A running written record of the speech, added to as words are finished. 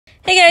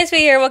Hey guys, we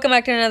here. Welcome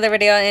back to another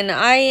video, and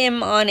I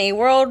am on a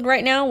world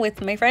right now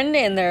with my friend,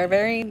 and there are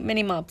very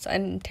many mobs.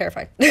 I'm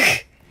terrified.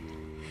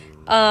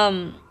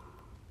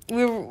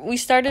 We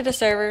started a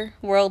server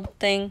world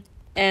thing,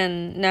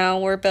 and now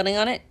we're building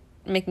on it,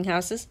 making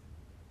houses.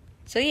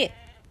 So yeah,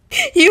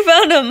 you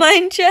found a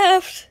mine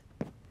shaft.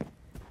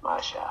 My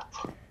shaft.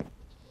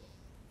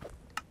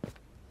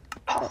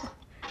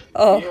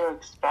 Oh. You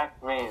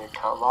expect me to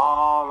come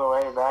all the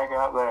way back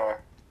up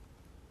there?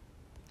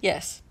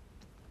 Yes.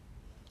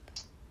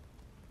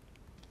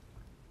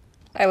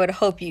 I would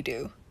hope you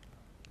do.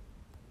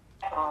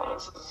 Oh,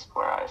 this is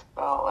where I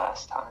fell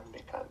last time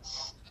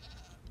because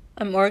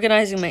I'm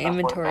organizing my stuff went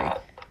inventory.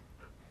 bad.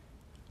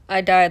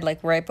 I died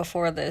like right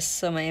before this,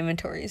 so my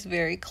inventory is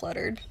very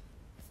cluttered.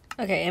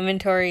 Okay,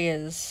 inventory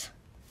is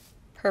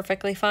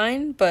perfectly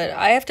fine, but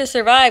I have to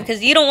survive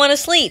because you don't want to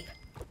sleep.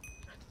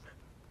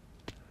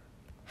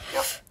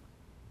 Yep.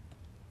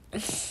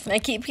 I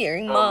keep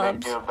hearing It'll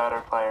mobs. make you a better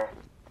player.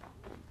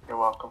 You're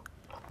welcome.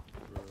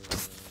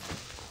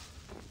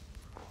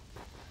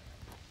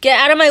 Get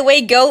out of my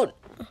way, goat!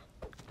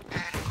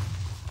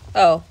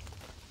 Oh.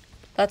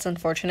 That's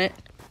unfortunate.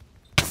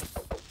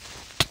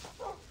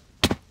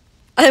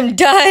 I'm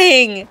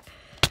dying!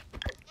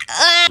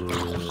 Ah!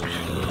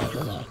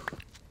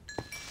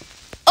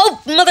 Oh,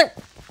 mother!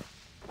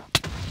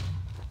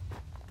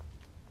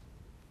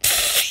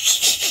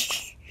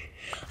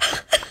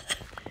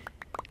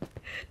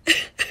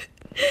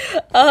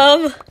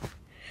 I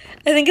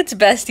think it's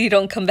best you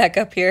don't come back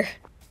up here.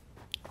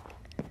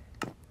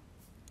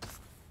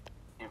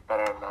 You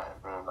better not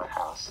ruin my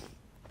house.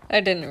 I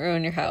didn't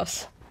ruin your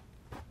house.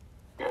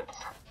 Good.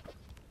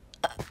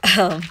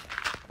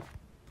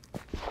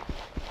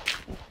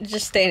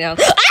 Just stay down.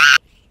 Ah!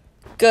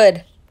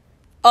 Good.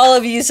 All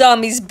of you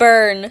zombies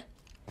burn.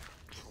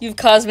 You've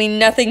caused me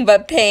nothing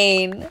but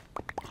pain.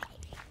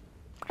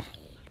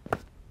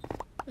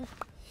 I'm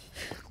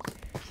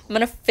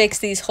gonna fix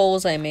these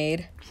holes I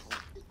made.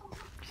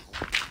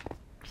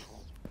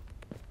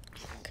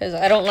 Because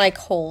I don't like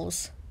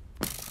holes.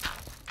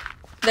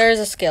 There's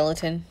a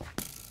skeleton.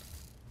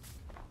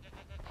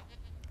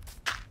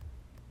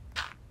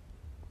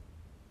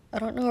 I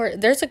don't know where.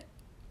 There's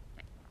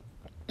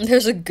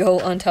a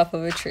goat on top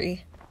of a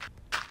tree.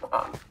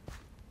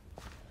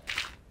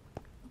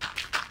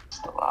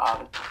 Still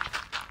out.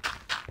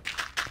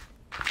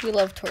 We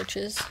love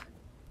torches.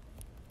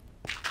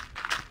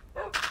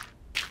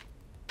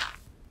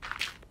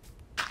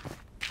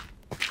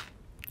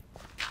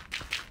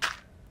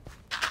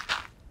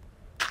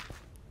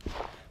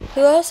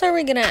 Who else are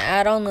we gonna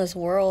add on this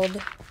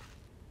world?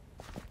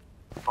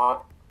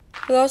 What?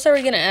 Who else are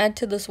we gonna add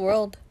to this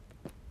world?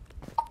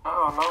 I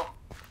don't know.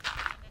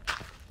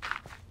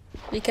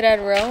 We could add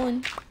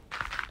Rowan.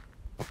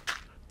 You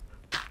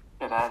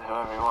can add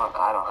whoever you want.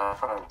 I don't have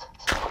friends.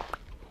 So.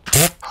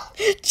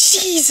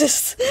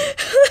 Jesus!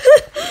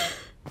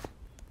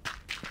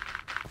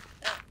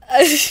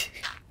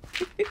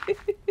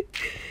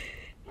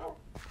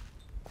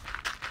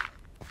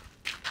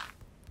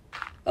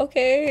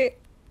 Okay.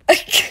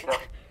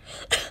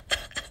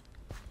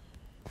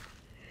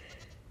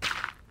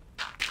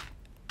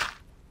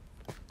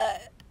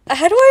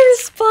 How do I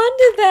respond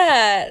to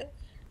that?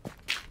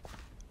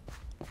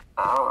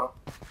 I don't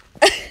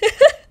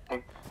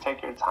know.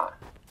 Take your time.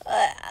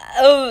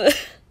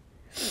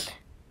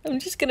 I'm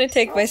just gonna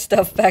take my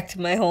stuff back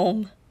to my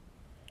home.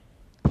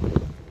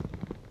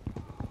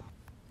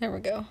 There we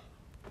go.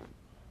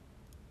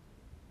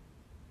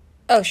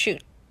 Oh,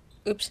 shoot.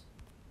 Oops.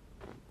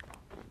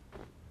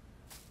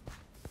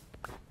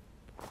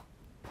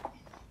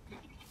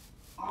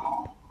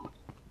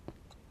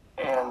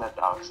 And the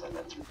dog said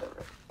that's through the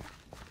river.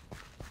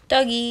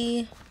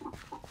 Doggy.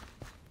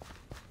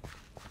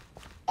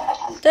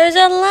 There's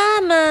a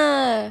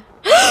llama.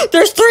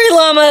 There's 3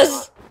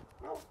 llamas.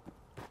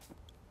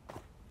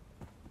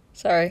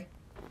 Sorry.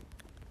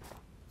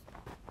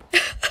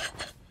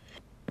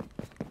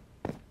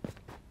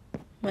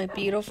 My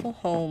beautiful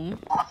home.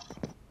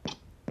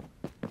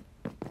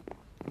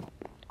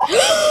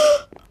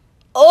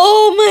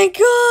 Oh my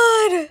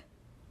god!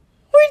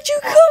 Where'd you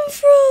come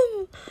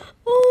from?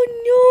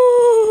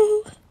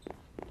 Oh no!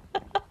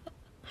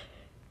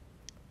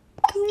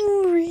 Come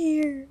over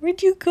here.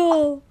 Where'd you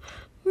go?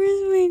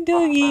 Where's my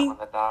doggy?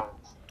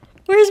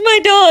 Where's my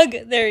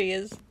dog? There he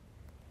is.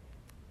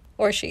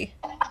 Or she.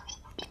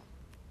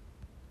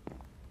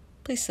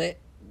 Please sit.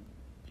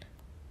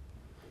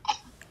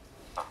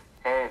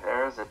 Hey,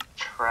 there's a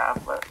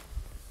traplet.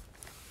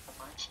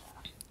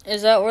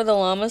 Is that where the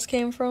llamas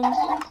came from?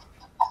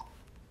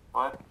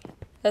 What?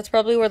 That's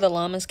probably where the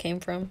llamas came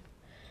from.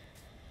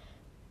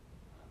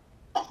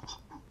 I'm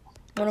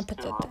gonna put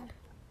that there.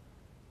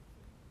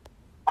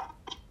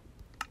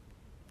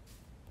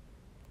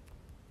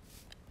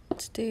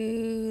 Let's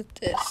do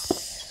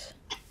this.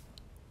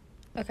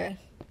 Okay.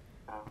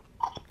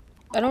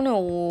 I don't know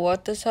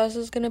what this house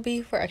is gonna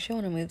be for. Actually, I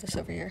want to move this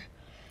over here.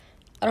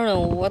 I don't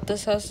know what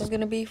this house is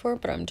gonna be for,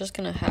 but I'm just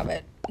gonna have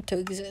it to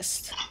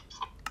exist.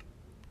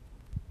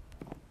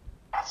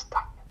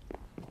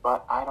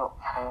 But I don't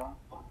have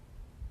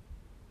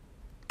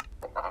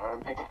Another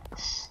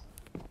Beginnings.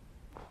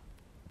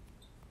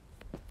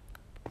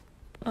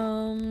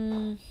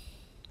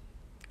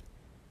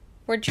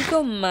 Where'd you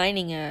go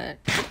mining at?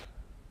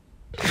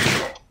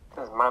 Hey,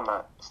 this is my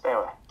mine. Stay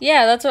away.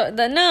 Yeah, that's what.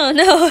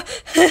 No.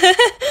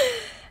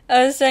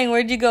 I was saying,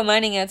 where'd you go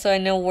mining at so I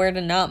know where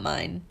to not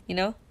mine, you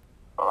know?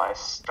 Well, I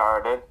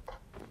started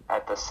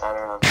at the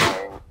center of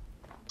my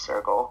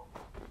circle.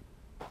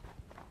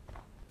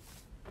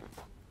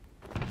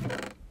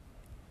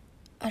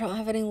 I don't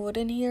have any wood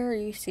in here. Are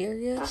you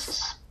serious? This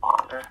is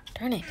spawner.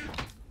 Darn it.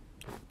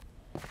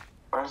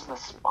 Where's the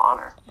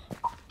spawner?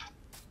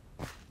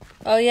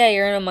 Oh, yeah,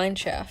 you're in a mine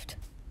shaft.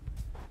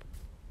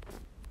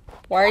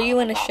 Why are you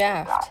in a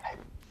shaft?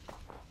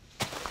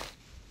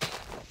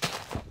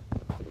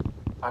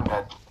 I'm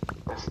dead.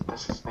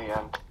 This is the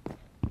end.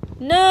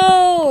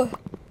 No!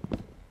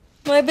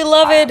 My I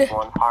beloved. have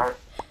one heart.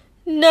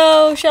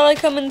 No, shall I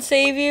come and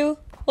save you?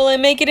 Will I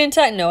make it in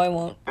time? No, I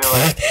won't. Do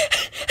it.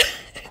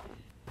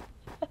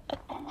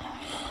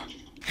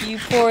 You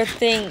poor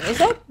thing. Is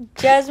that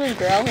Jasmine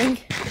growling?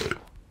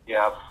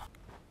 Yep.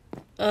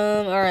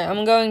 Alright,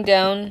 I'm going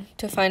down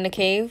to find a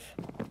cave.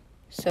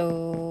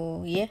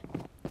 So, yeah.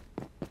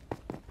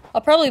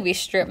 I'll probably be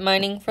strip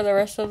mining for the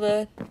rest of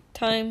the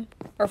time.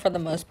 Or for the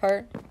most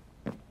part.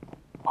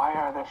 Why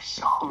are there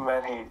so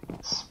many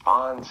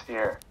spawns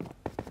here?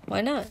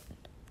 Why not?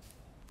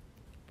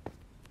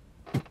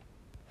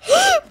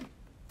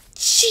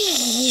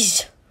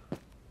 Jeez!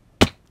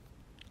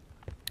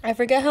 I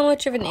forget how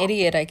much of an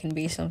idiot I can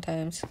be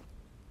sometimes.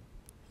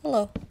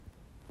 Hello.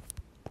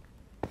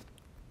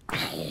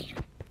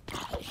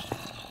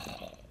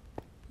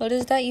 What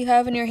is that you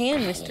have in your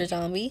hand, Mr.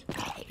 Zombie?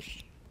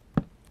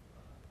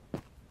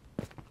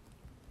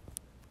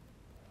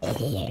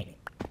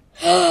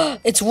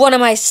 It's one of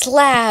my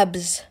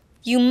slabs!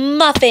 You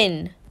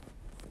muffin!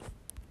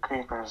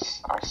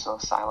 Creepers are so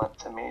silent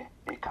to me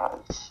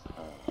because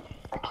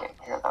I can't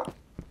hear them.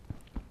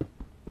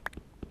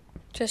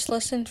 Just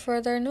listen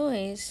for their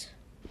noise.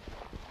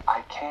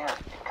 I can't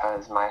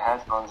because my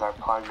headphones are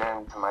plugged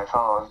into my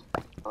phone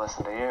to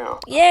listen to you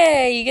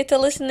Yeah, you get to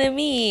listen to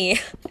me.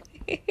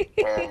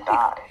 and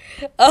die.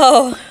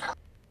 Oh.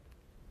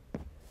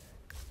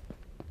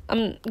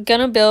 I'm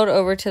gonna build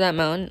over to that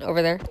mountain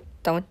over there.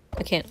 That one.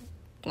 I can't.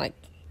 Like,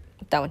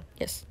 that one.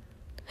 Yes.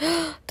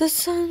 The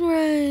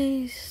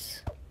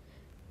sunrise.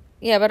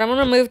 Yeah, but I'm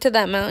gonna move to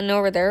that mountain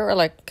over there, or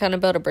like kind of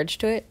build a bridge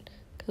to it,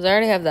 because I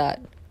already have that.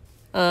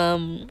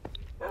 And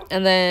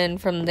then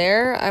from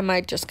there, I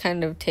might just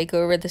kind of take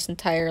over this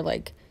entire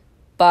like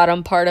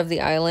bottom part of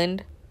the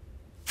island.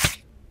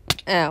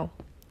 Ow.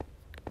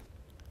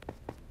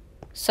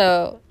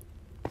 So,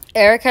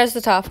 Aric has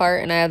the top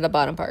part, and I have the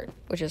bottom part,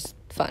 which is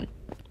fun.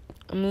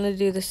 I'm gonna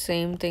do the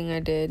same thing I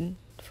did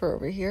for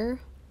over here.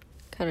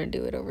 Kind of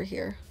do it over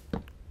here.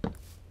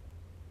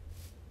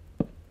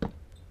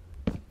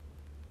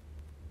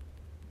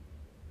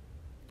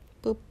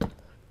 Boop,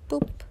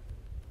 boop.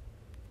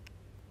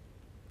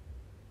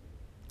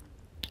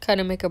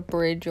 Kind of make a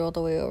bridge all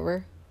the way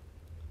over.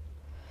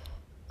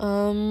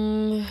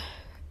 I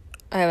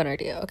have an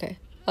idea. Okay,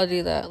 I'll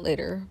do that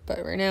later.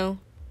 But right now,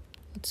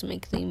 let's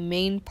make the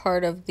main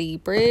part of the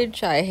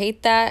bridge. I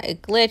hate that.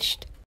 It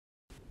glitched.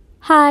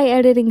 Hi,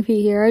 Editing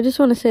Fee here. I just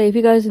want to say, if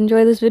you guys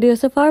enjoyed this video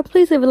so far,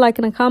 please leave a like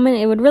and a comment.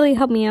 It would really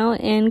help me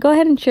out. And go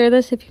ahead and share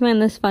this if you find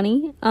this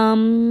funny.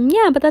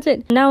 Yeah, but that's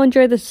it. Now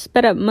enjoy this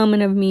sped up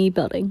moment of me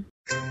building.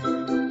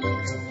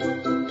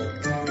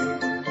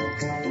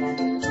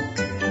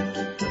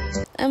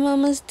 I'm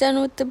almost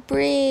done with the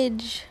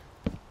bridge.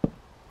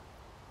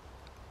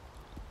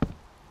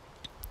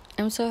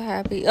 I'm so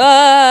happy.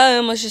 Ah, I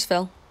almost just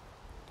fell.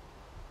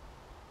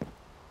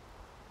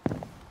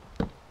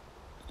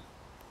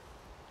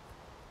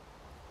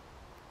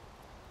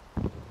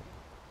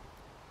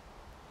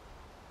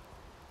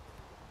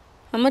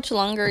 How much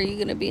longer are you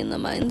gonna be in the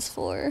mines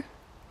for?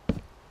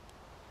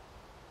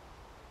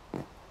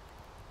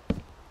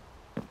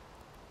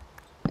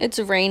 It's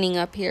raining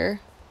up here.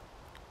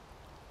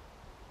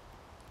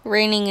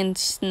 Raining and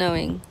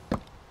snowing.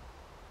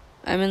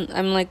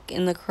 I'm like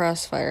in the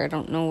crossfire. I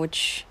don't know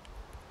which.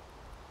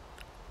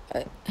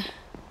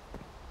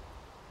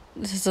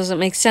 This doesn't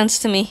make sense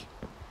to me.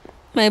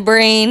 My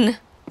brain.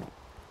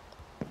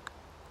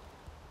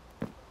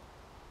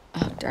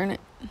 Oh, darn it.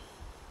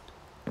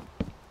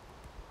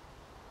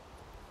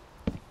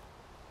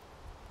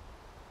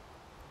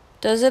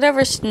 Does it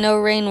ever snow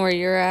rain where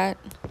you're at?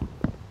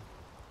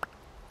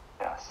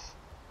 Yes,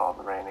 all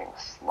the raining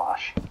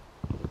slush,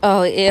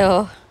 Oh,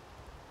 ew.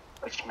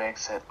 which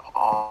makes it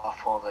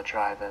awful to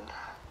drive in.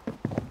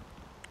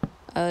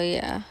 Oh,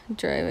 yeah.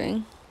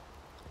 Driving.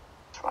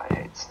 That's why I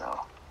hate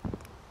snow.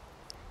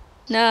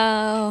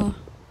 No.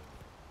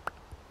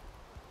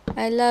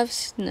 I love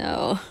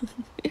snow.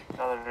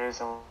 Another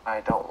reason why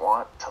I don't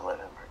want to live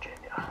in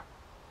Virginia,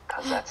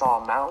 because that's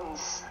all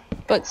mountains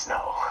and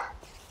snow.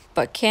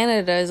 But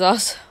Canada is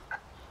also...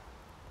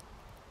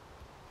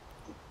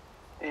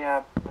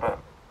 Yeah, but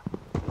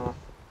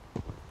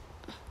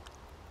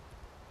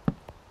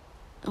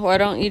Why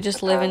don't you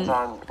just live in... Depends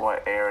on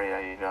what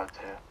area you go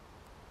to.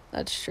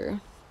 That's true.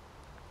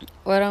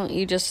 Why don't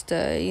you just,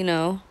 you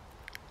know,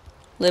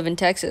 live in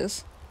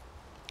Texas?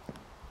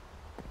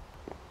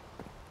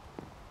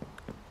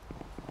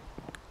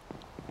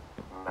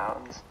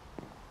 Mountains.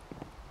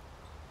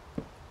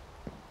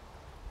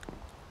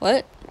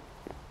 What?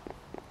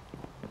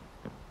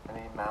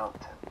 Any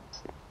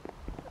mountains?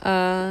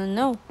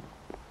 No.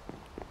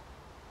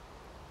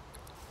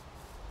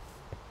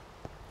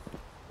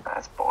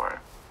 That's boring.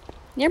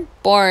 You're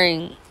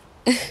boring.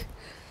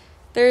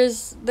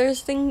 there's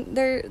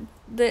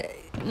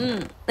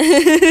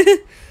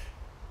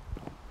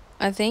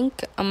I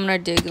think I'm gonna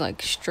dig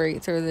like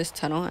straight through this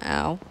tunnel.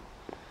 Ow.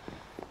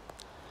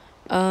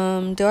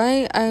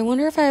 I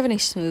wonder if I have any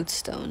smooth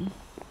stone.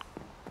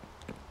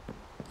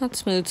 Not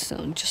smooth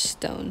stone, just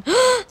stone.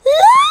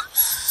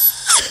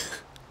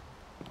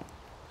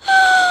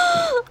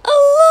 A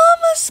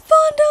llama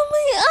spawned on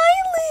my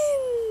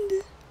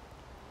island.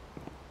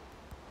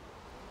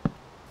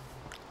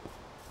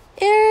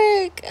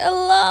 Aric, a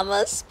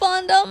llama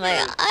spawned on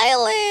my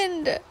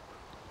island. It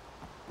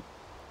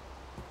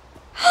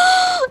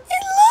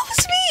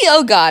loves me.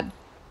 Oh God.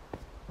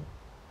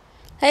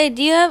 Hey,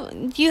 do you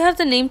have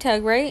the name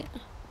tag, right?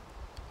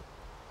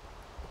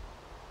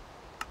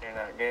 You're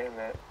not getting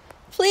it.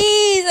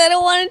 Please, I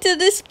don't want it to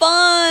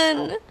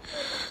despawn.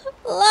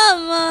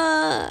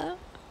 Llama.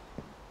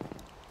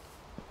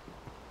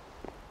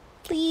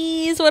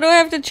 Please, what do I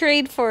have to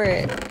trade for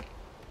it?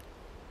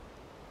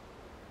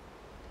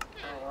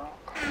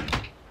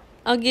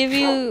 I'll give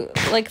you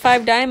like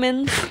 5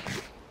 diamonds.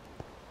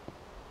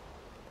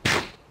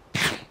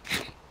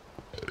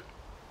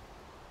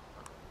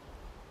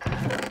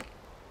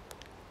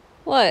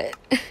 What?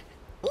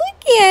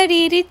 Look at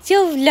it, it's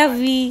so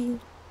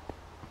lovely.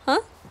 Huh?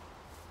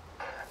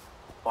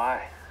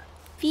 Why?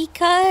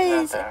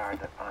 Because... Not that hard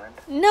to find.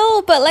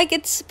 No, but like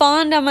it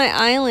spawned on my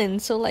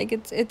island, so like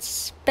it's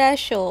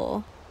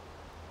special.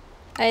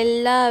 I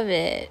love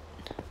it.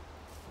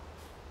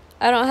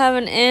 I don't have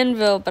an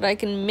anvil, but I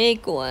can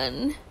make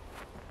one.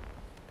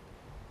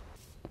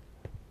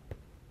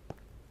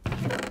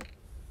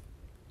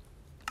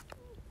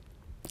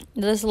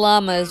 This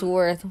llama is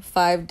worth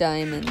 5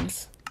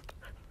 diamonds.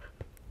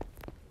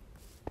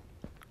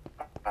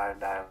 5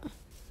 diamonds.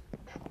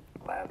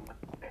 11.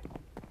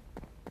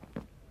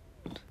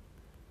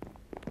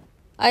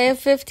 I have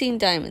 15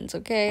 diamonds,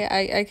 okay?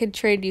 I could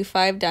trade you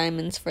 5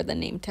 diamonds for the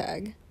name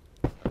tag.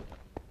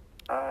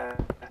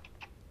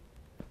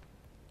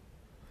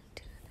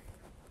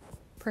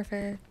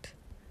 Perfect.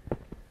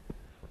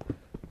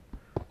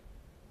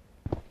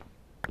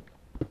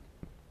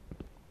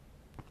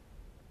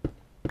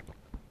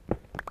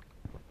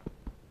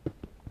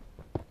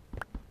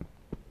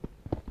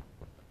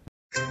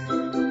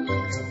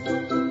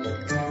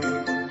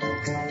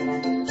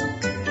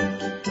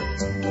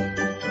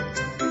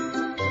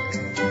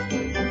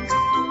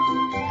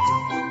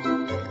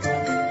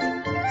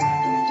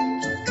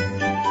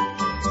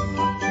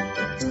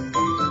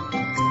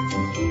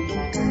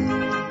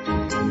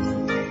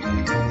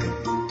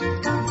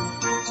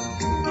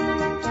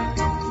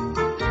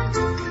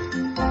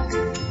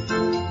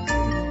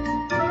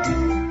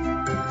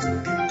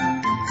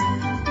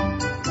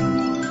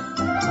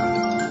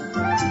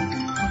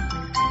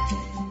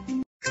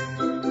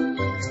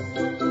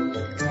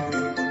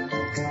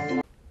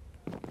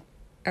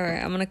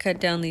 Alright, I'm gonna cut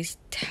down these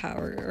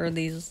I'm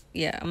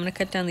gonna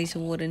cut down these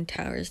wooden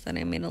towers that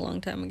I made a long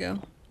time ago.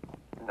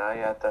 Now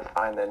you have to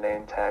find the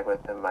name tag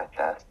within my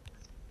chest.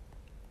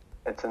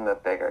 It's in the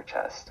bigger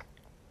chest,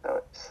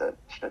 so it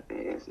should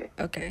be easy.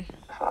 Okay.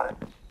 Fine.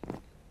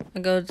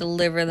 I'll go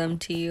deliver them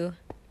to you.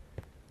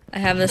 I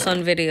have this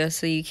on video,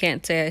 so you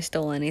can't say I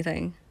stole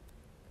anything.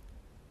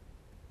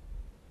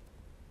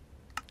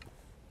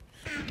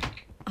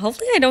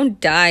 Hopefully I don't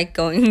die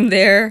going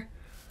there.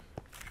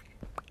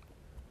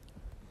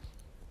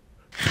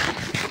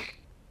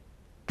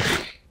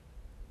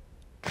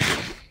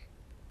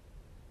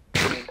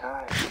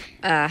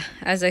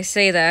 As I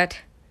say that,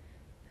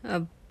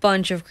 a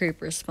bunch of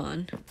creepers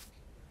spawn.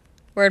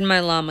 Where'd my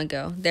llama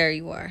go? There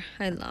you are.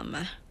 Hi,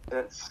 llama. Is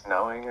it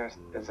snowing or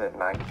is it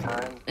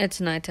nighttime?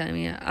 It's nighttime,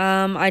 yeah.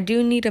 I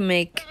do need to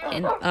make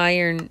an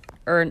iron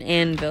or an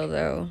anvil,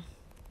 though.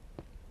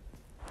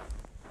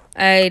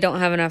 I don't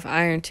have enough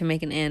iron to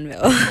make an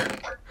anvil.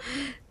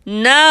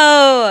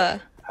 No!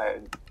 I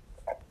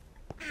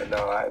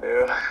know I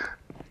do.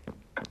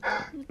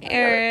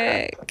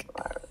 Aric.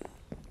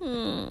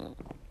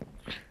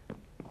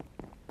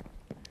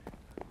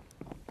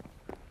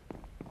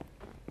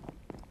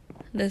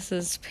 This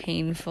is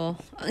painful.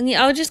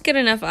 I'll just get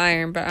enough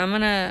iron, but I'm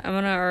gonna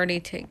already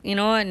take. You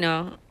know what?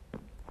 No.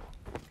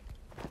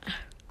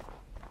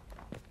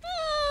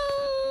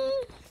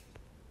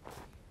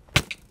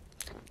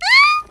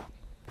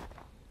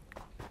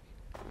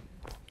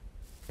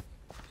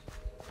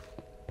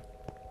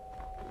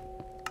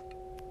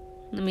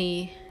 Let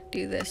me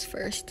do this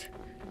first.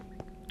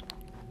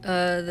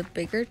 The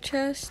bigger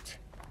chest?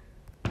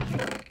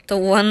 The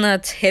one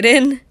that's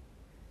hidden?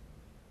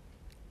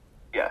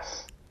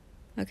 Yes.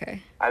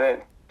 Okay. I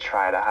didn't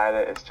try to hide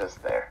it, it's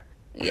just there.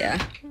 Yeah.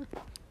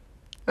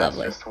 That's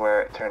Lovely. just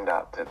where it turned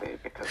out to be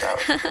because I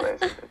was too lazy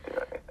to do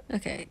anything.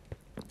 Okay.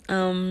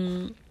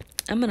 I'm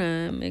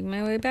gonna make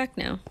my way back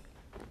now.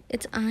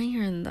 It's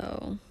iron,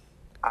 though.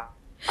 I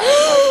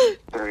have like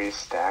 3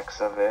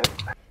 stacks of it.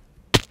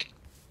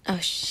 Oh,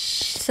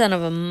 son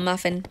of a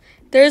muffin.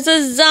 There's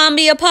a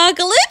zombie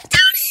apocalypse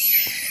down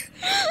here!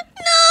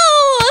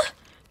 No!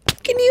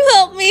 Can you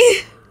help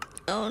me?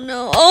 Oh,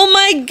 no. Oh,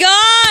 my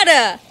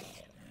God!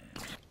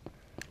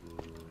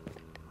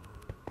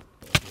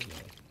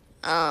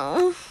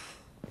 Oh.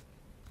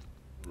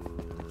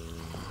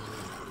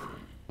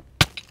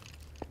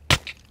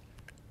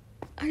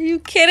 Are you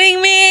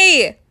kidding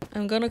me?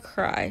 I'm gonna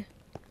cry.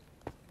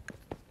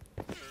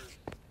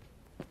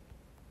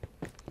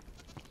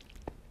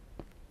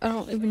 I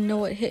don't even know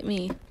what hit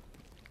me.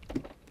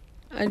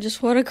 I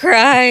just want to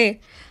cry.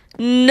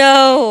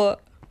 No.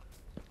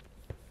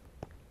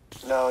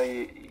 No,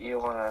 you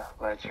want to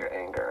let your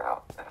anger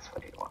out. That's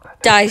what you want to do.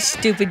 Die,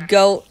 stupid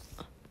goat.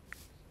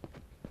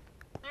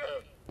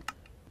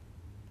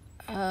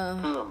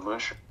 Ooh,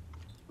 mushroom.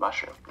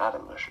 Mushroom, not a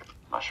mushroom.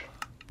 Mushroom.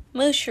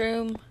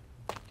 Mushroom.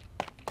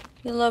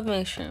 You love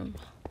mushroom.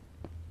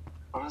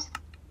 What is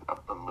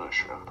a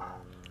mushroom?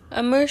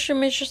 A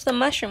mushroom is just a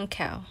mushroom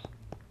cow.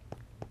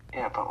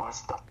 Yeah, but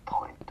what's the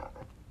point of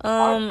it?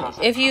 What does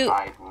it If you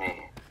provide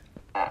me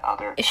that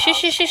other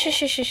shush.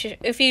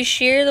 If you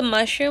shear the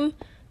mushroom,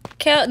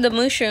 the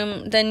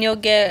mushroom, then you'll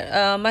get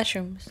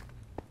mushrooms.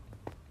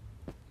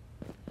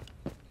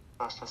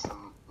 It's just a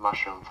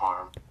mushroom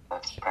farm.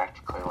 That's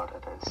practically what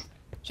it is.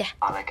 Yeah.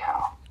 On a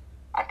cow.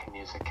 I can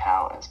use a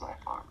cow as my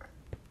farmer.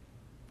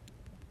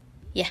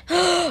 Yeah.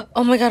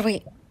 Oh my God!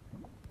 Wait.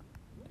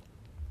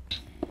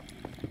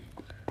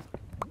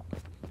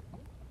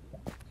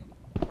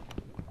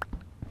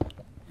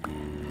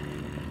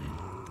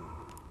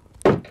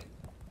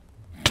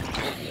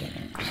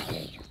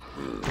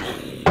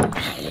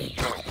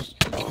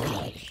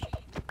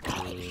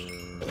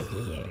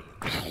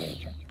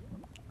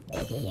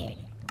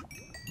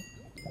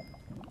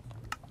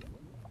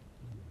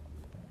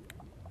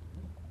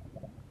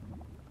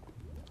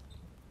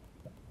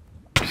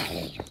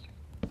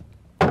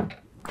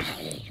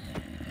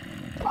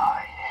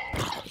 I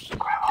hate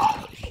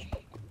gravel.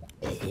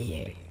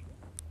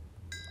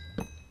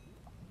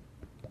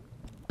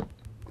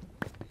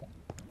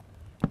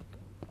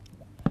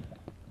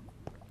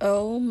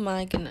 Oh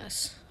my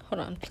goodness. Hold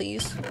on,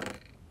 please.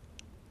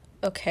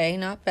 Okay,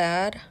 not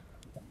bad.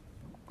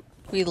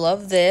 We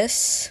love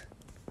this.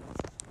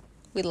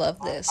 We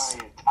love this.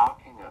 What are you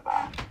talking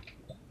about?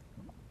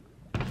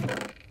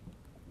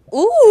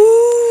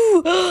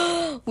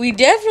 Ooh! We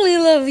definitely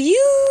love you.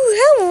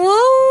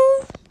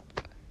 Hello.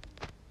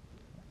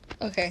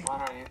 Okay.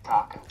 What are you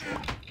talking to?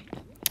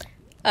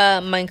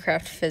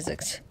 Minecraft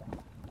physics.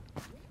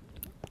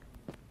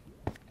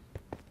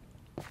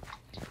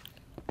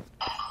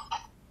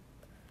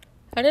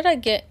 How did I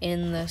get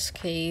in this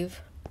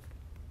cave?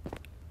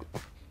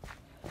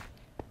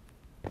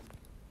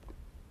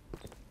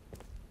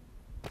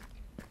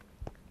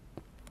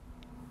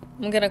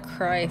 I'm gonna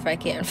cry if I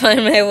can't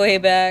find my way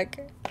back.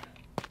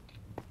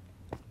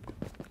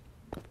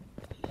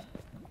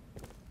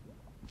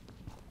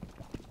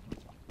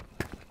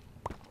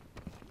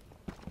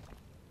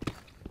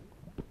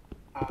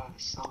 There's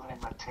so many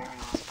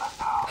materials, but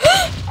no.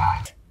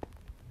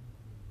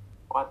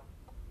 What?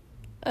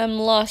 I'm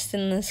lost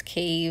in this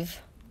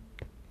cave.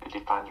 Did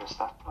you find your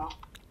stuff, though?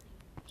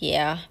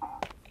 Yeah.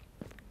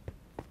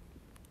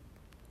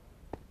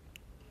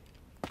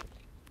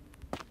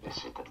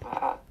 Yes, you did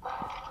that.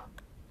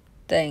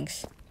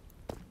 Thanks.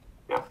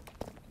 Yep.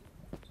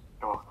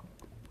 You're welcome.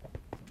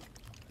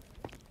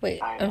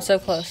 Wait, I I'm need so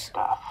close.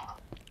 Stuff.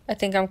 I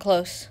think I'm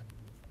close.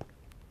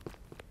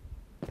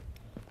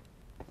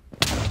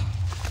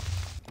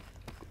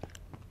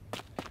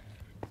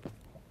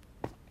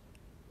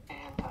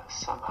 And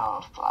somehow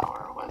a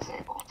flower was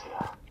able to.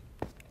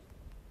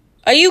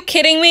 Are you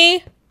kidding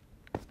me?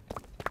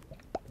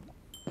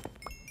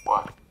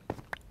 What?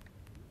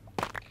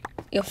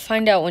 You'll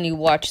find out when you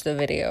watch the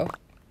video.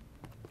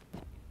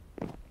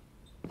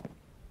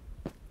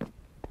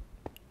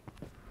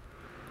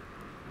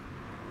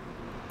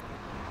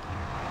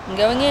 I'm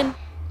going in.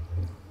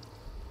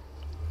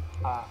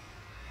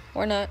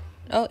 Or not.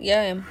 Oh, yeah,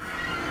 I am.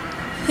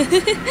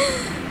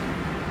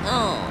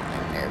 Oh,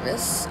 I'm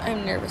nervous.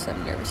 I'm nervous.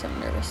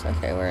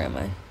 Okay, where am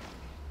I?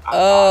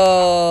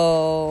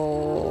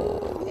 Oh.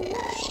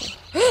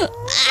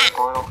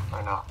 Portal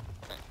or no?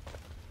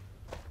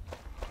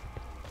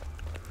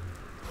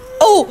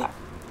 Oh!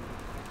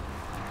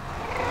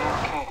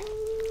 Okay.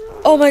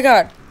 Oh my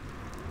God.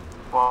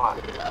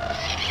 What?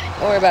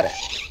 Don't worry about it.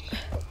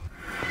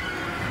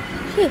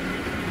 Phew.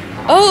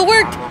 Oh, it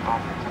worked!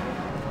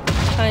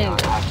 Kind of.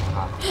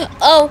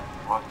 Oh!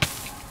 What?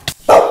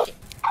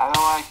 How do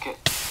I get?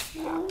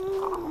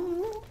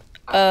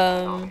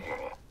 I don't hear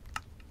it.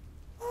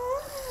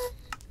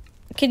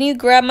 Can you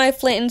grab my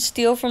flint and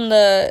steel from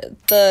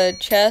the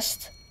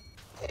chest?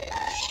 You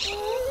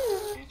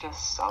just this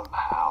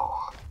somehow.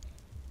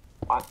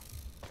 What?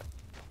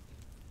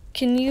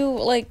 Can you,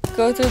 like,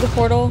 go through the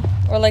portal?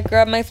 Or, like,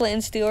 grab my flint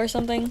and steel or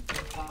something?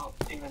 I don't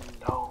even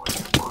know where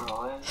the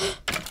portal is.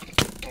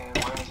 And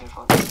where is your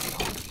flint and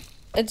steel?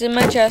 It's in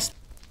my chest.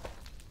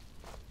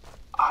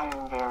 I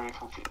am very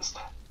confused.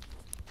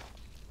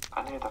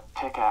 I need a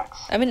pickaxe.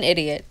 I'm an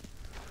idiot.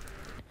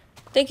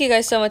 Thank you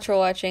guys so much for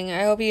watching.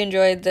 I hope you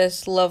enjoyed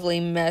this lovely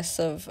mess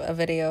of a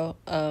video.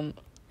 I'm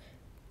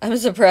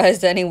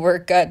surprised any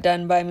work got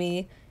done by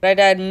me. I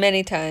died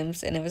many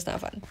times and it was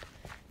not fun.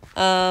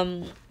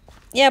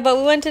 Yeah, but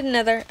we went to the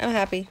Nether. I'm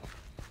happy.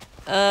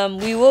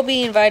 We will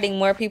be inviting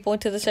more people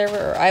into the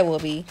server, or I will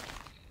be.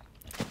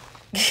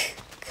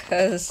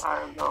 Cause I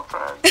have no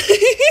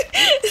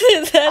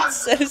friends.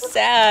 that's so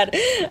sad.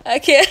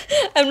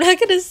 I'm not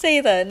gonna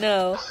say that,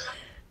 no.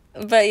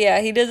 But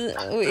yeah, he doesn't.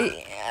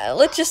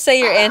 Let's just say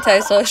you're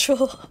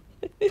antisocial.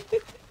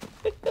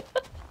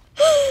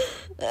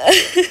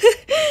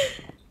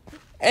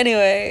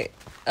 Anyway,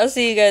 I'll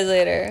see you guys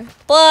later.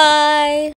 Bye!